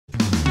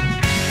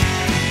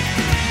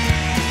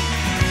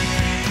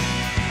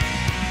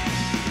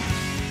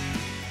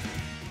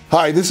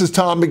Hi, this is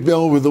Tom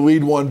McMillen with the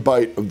Lead One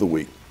Byte of the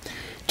Week.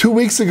 2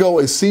 weeks ago,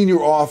 a senior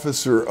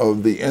officer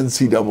of the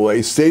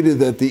NCAA stated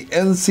that the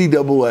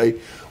NCAA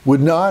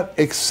would not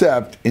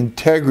accept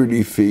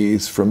integrity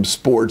fees from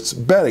sports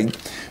betting,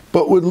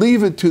 but would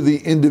leave it to the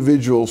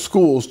individual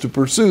schools to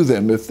pursue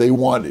them if they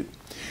wanted.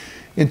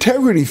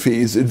 Integrity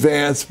fees,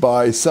 advanced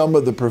by some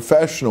of the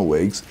professional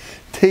leagues,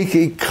 take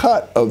a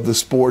cut of the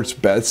sports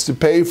bets to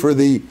pay for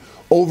the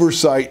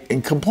oversight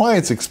and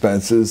compliance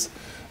expenses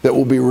that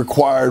will be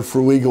required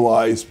for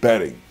legalized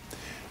betting.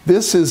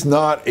 This is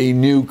not a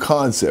new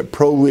concept.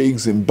 Pro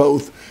leagues in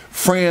both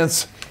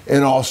France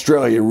and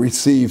Australia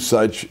receive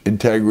such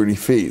integrity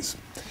fees.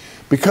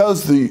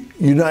 Because the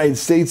United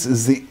States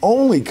is the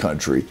only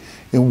country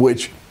in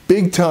which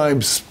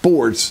big-time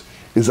sports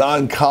is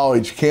on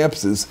college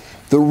campuses,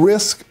 the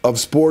risk of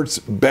sports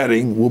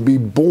betting will be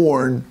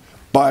borne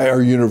by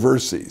our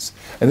universities.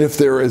 And if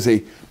there is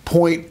a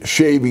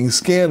point-shaving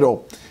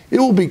scandal, it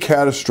will be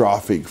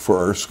catastrophic for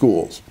our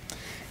schools.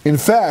 In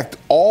fact,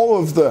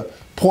 all of the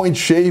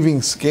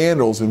point-shaving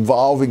scandals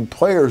involving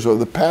players over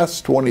the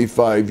past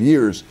 25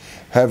 years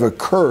have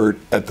occurred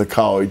at the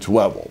college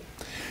level.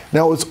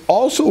 Now, it's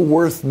also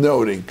worth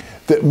noting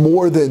that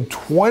more than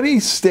 20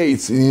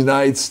 states in the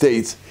United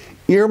States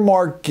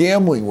earmark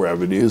gambling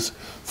revenues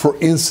for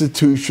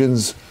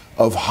institutions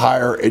of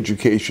higher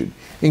education,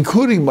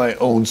 including my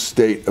own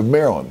state of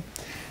Maryland.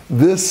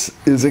 This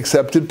is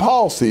accepted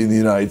policy in the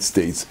United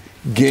States.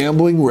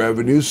 Gambling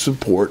revenues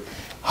support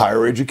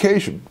higher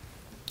education.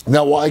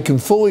 Now, while I can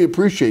fully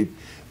appreciate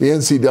the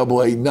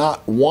NCAA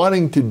not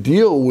wanting to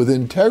deal with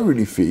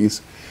integrity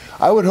fees,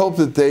 I would hope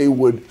that they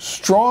would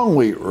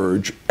strongly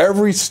urge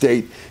every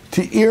state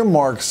to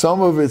earmark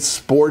some of its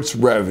sports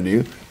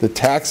revenue, the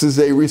taxes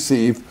they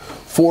receive,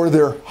 for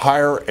their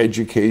higher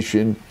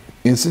education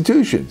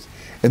institutions.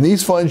 And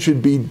these funds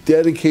should be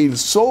dedicated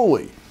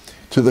solely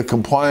to the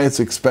compliance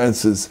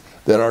expenses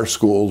that our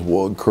schools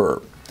will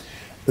incur.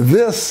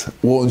 This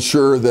will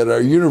ensure that our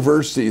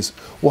universities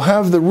will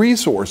have the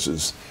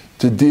resources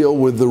to deal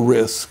with the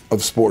risk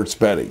of sports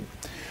betting.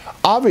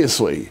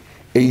 Obviously,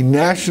 a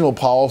national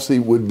policy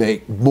would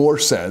make more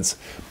sense,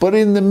 but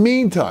in the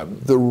meantime,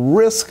 the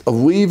risk of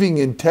leaving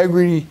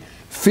integrity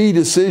fee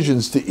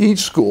decisions to each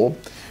school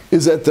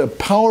is that the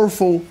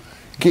powerful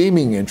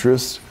gaming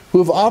interests who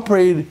have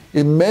operated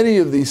in many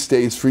of these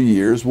states for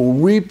years will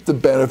reap the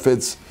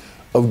benefits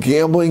of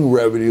gambling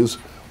revenues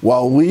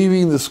while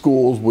leaving the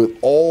schools with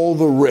all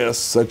the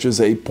risks, such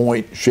as a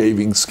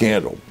point-shaving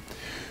scandal.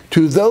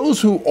 To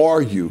those who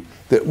argue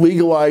that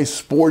legalized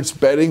sports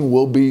betting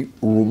will be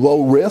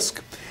low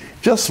risk,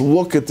 just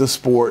look at the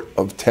sport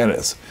of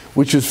tennis,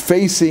 which is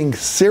facing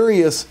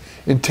serious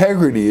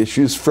integrity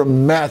issues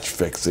from match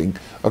fixing,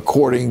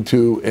 according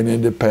to an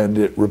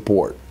independent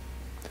report.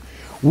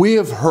 We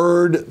have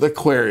heard the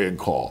clarion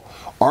call.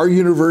 Our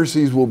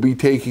universities will be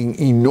taking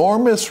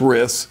enormous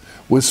risks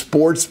with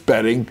sports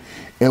betting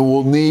and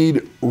will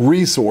need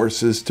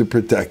resources to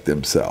protect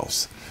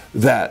themselves.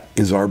 That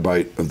is our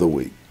Byte of the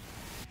Week.